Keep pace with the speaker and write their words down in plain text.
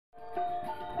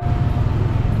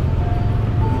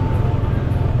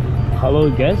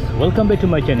Hello guys, welcome back to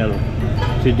my channel.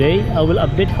 Today I will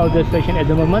update how the situation at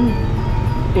the moment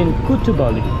in Kuta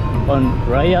Bali on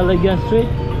Raya Legian Street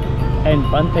and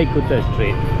Pantai Kuta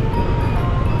Street.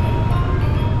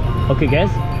 Okay guys,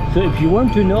 so if you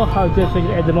want to know how the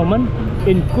situation at the moment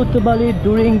in Kuta Bali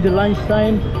during the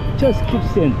lunchtime, just keep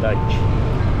in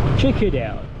touch. Check it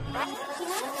out.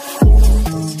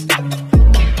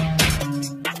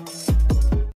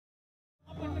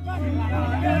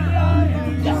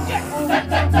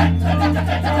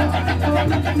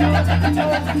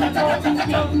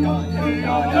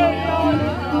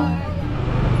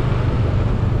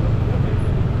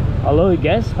 Hello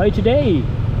guys, how are you today?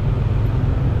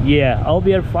 Yeah, I'll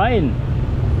be fine.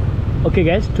 Okay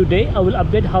guys, today I will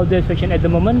update how the situation at the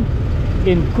moment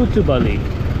in Kuta Bali,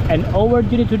 and our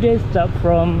journey today starts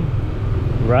from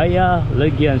Raya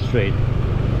Legian Street.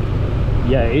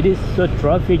 Yeah, it is so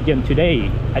traffic jam today.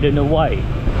 I don't know why.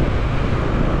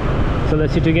 So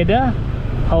let's see together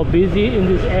how busy in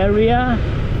this area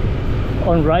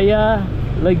on Raya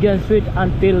Legian Street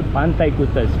until Pantai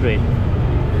Kuta Street.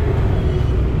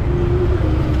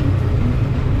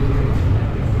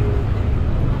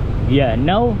 Yeah,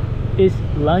 now is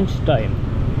lunchtime.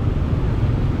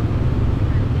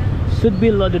 Should be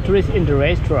a lot of tourists in the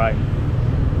restaurant.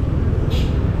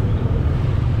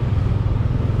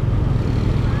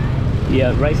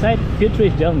 Yeah, right side, few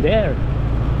tourists down there.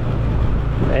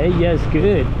 Hey, yes,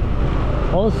 good.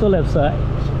 Also left side.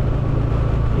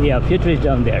 Yeah, few tourists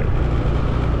down there.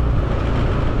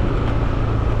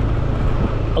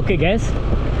 Okay guys,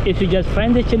 if you just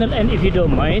find the channel and if you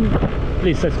don't mind,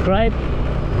 please subscribe,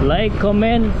 like,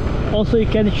 comment. Also you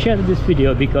can share this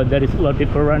video because there is a lot of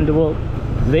people around the world,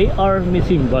 they are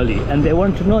missing Bali and they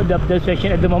want to know the update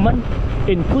section at the moment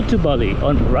in Kuta Bali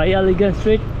on Raya Legian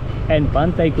Street and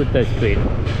Pantai Kuta Street.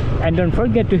 And don't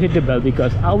forget to hit the bell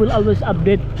because I will always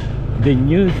update the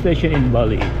new station in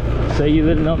Bali, so you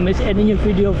will not miss any new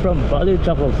video from Bali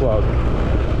travel vlog.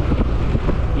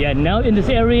 Yeah, now in this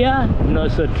area no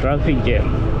so traffic jam,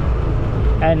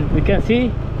 and we can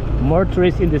see more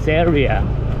tourists in this area.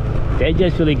 They're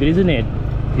just really good, isn't it?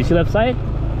 You see left side?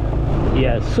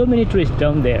 Yeah, so many tourists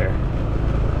down there.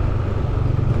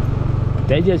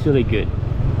 They're just really good.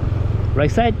 Right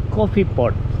side, coffee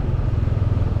pot.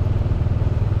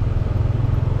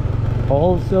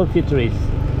 Also few tourists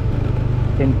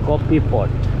in coffee pot.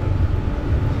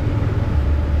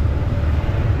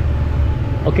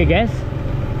 Okay guys,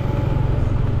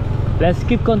 let's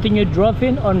keep continue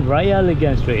driving on Raya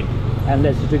Legian Street and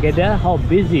let's see together how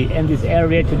busy in this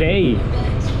area today.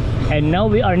 And now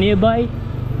we are nearby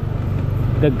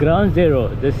the ground zero,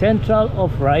 the central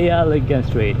of Raya Legian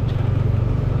Street.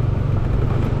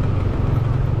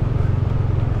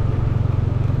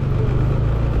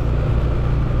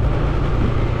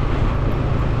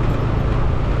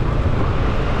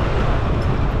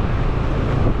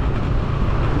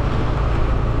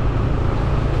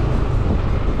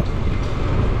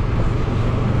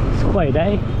 It's quite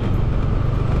high.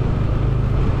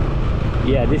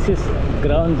 Yeah, this is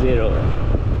ground zero.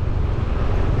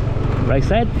 Right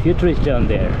side, few tourists down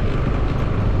there.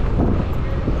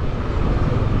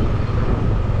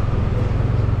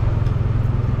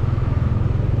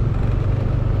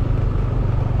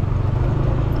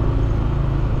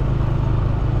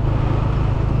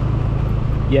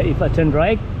 Yeah, if I turn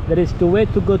right, there is two ways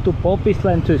to go to Popis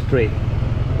Line 2 Street.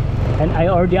 And I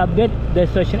already update the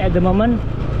station at the moment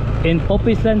in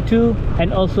Popis Line 2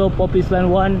 and also Popis Line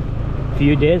 1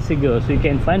 few days ago, so you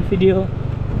can find video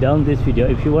down this video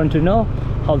if you want to know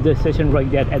how the station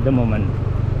right there at the moment.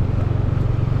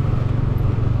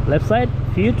 Left side,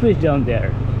 few tourists down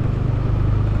there.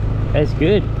 That's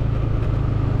good.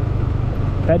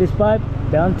 Paddy's Pipe,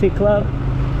 Bounty Club,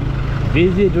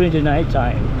 busy during the night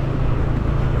time.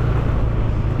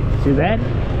 See that?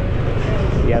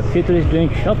 Yeah, few tourists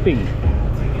doing shopping.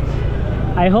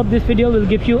 I hope this video will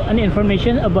give you an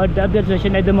information about the update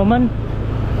station at the moment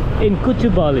in Kuta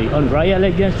Bali on Raya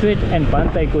Legian Street and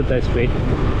Pantai Kuta Street.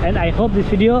 And I hope this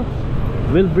video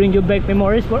will bring you back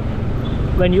memories for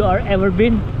when you are ever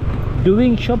been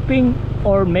doing shopping,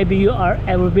 or maybe you are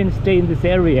ever been stay in this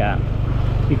area,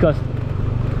 because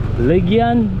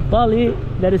Legian Bali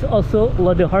there is also a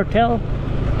lot of hotel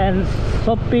and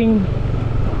shopping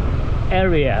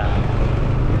area.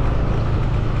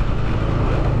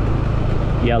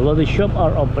 Yeah, a lot of shops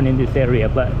are open in this area,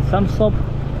 but some shops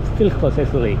still closed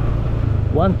actually.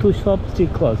 1-2 shops still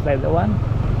closed, like the one.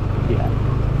 Yeah,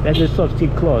 that's the shop still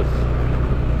closed.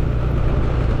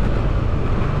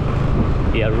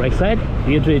 Yeah, right side,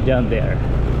 few trees down there.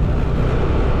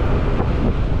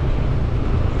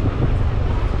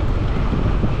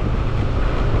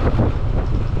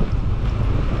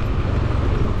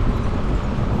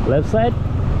 Left side,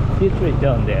 theater is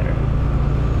down there.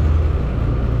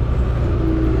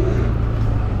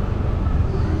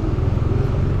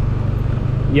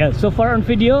 Yeah, so far on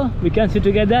video we can see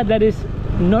together that is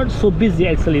not so busy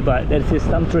actually, but there is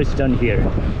some tourists down here.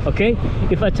 Okay,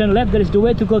 if I turn left, there is the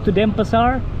way to go to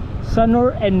Denpasar,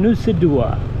 Sanur and Nusa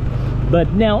Dua.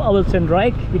 But now I will turn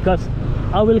right because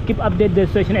I will keep update the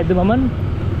situation at the moment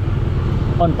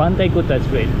on Pantai Kuta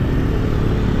Street.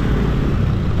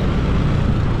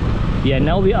 Yeah,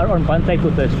 now we are on Pantai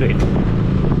Kuta Street.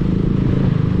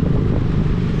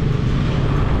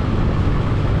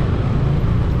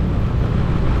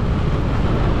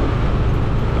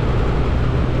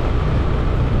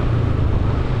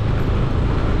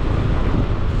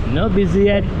 Not busy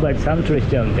yet, but some tourists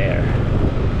down there.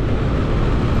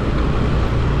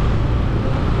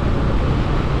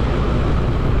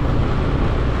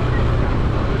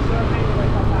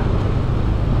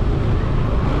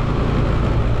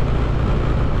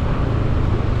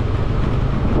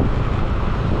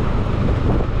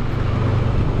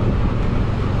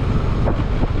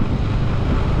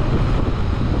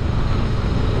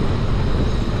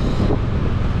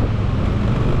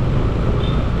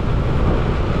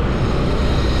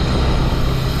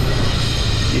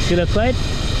 See the side?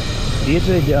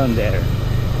 Theater is down there.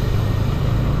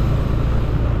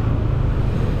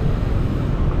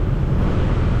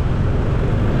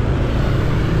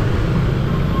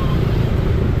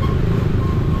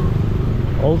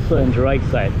 Also on the right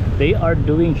side, they are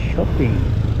doing shopping.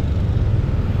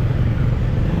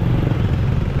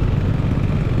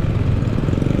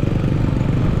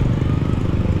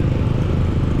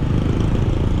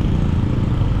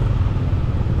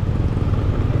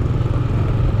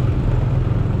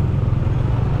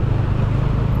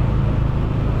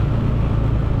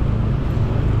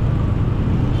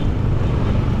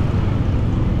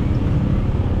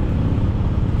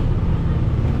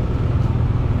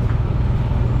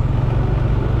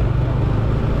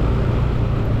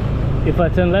 If I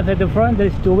turn left at the front, there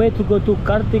is the way to go to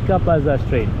Kartika Plaza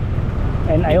Street,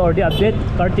 and I already updated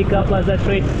Kartika Plaza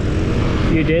Street a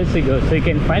few days ago, so you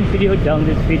can find video down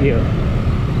this video.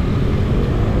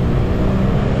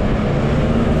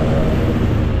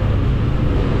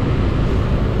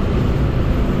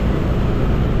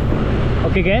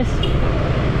 Okay guys,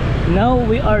 now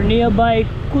we are nearby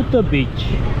Kuta Beach.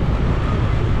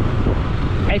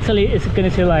 Actually it's gonna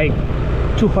say like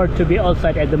too hot to be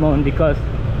outside at the moment because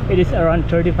it is around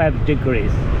 35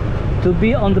 degrees. To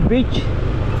be on the beach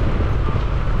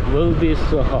will be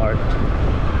so hard.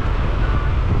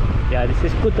 Yeah, this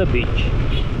is Kuta Beach.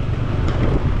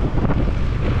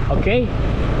 Okay,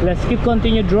 let's keep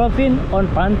continue driving on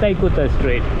Pantai Kuta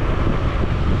Street.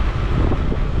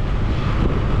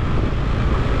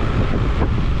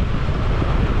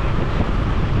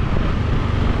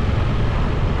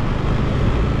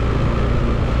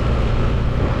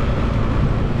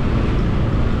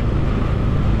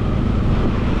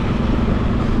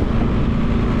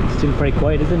 Still very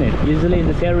quiet, isn't it? Usually in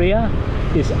this area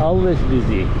it's always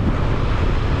busy,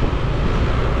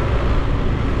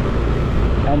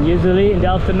 and usually in the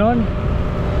afternoon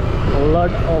a lot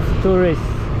of tourists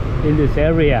in this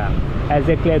area,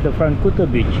 exactly at the front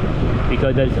Kuta Beach,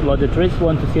 because there's a lot of tourists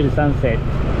want to see the sunset.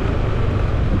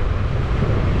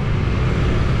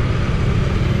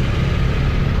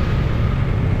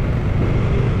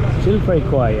 Still very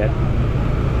quiet.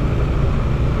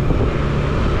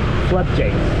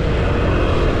 Flapjacks.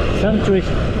 Some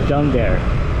tourists down there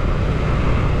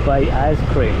buy ice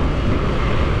cream.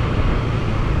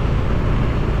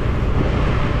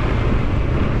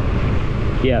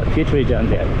 Yeah, few trees down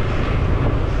there.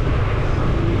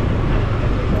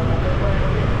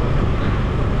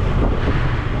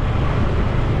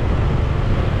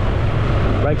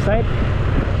 Right side,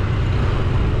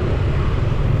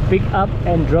 pick up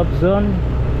and drop zone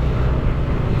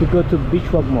to go to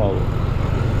Beachwalk Mall.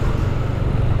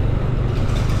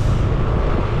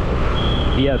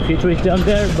 Yeah, few tourists down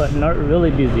there, but not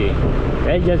really busy.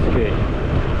 That's just good.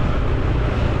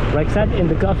 Right side in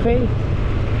the cafe,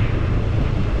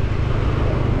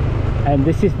 and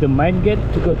this is the main gate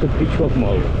to go to Beachwalk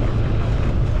Mall.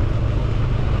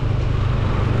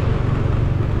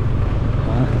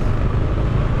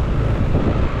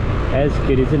 That's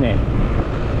good, isn't it?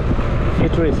 Few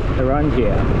tourists around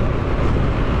here.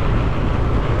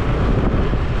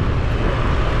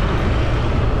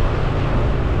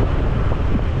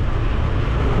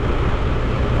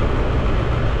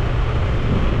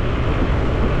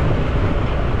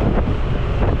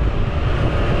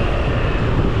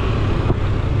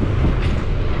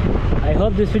 I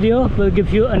hope this video will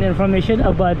give you an information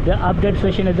about the update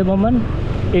session at the moment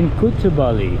in Kuta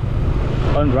Bali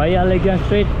on Raya Legian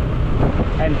Street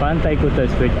and Pantai Kuta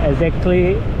Street,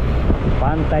 exactly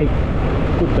Pantai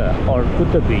Kuta or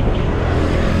Kuta Beach.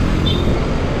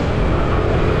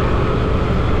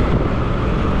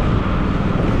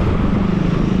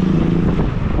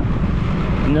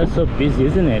 Not so busy,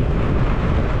 isn't it?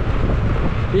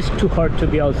 It's too hot to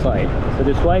be outside, so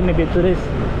that's why maybe tourists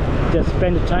just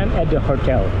spend time at the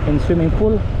hotel in swimming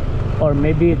pool, or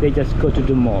maybe they just go to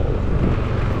the mall.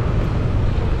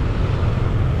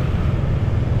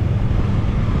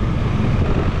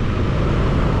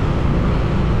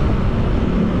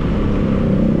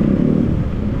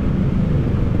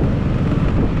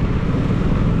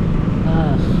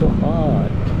 So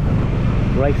hot.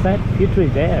 Right side, future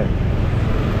is there.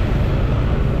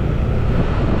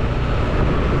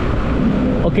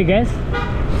 Okay guys,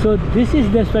 so this is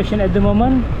the situation at the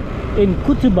moment in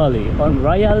Kuta Bali on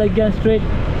Raya Legian Street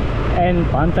and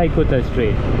Pantai Kuta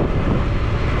Street.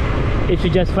 If you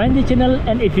just find the channel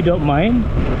and if you don't mind,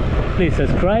 please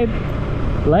subscribe,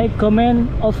 like, comment.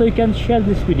 Also you can share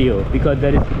this video because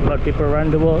there is a lot of people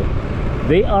around the world,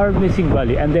 they are missing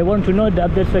Bali and they want to know the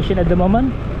update situation at the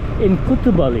moment in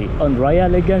Kuta Bali on Raya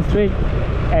Legian Street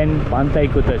and Pantai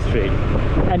Kuta Street.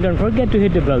 And don't forget to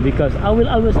hit the bell because I will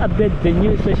always update the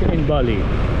new station in Bali,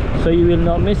 so you will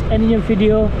not miss any new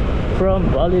video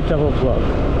from Bali Travel Vlog.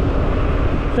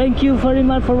 Thank you very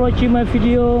much for watching my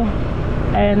video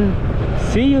and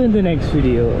see you in the next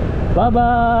video. Bye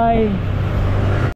bye.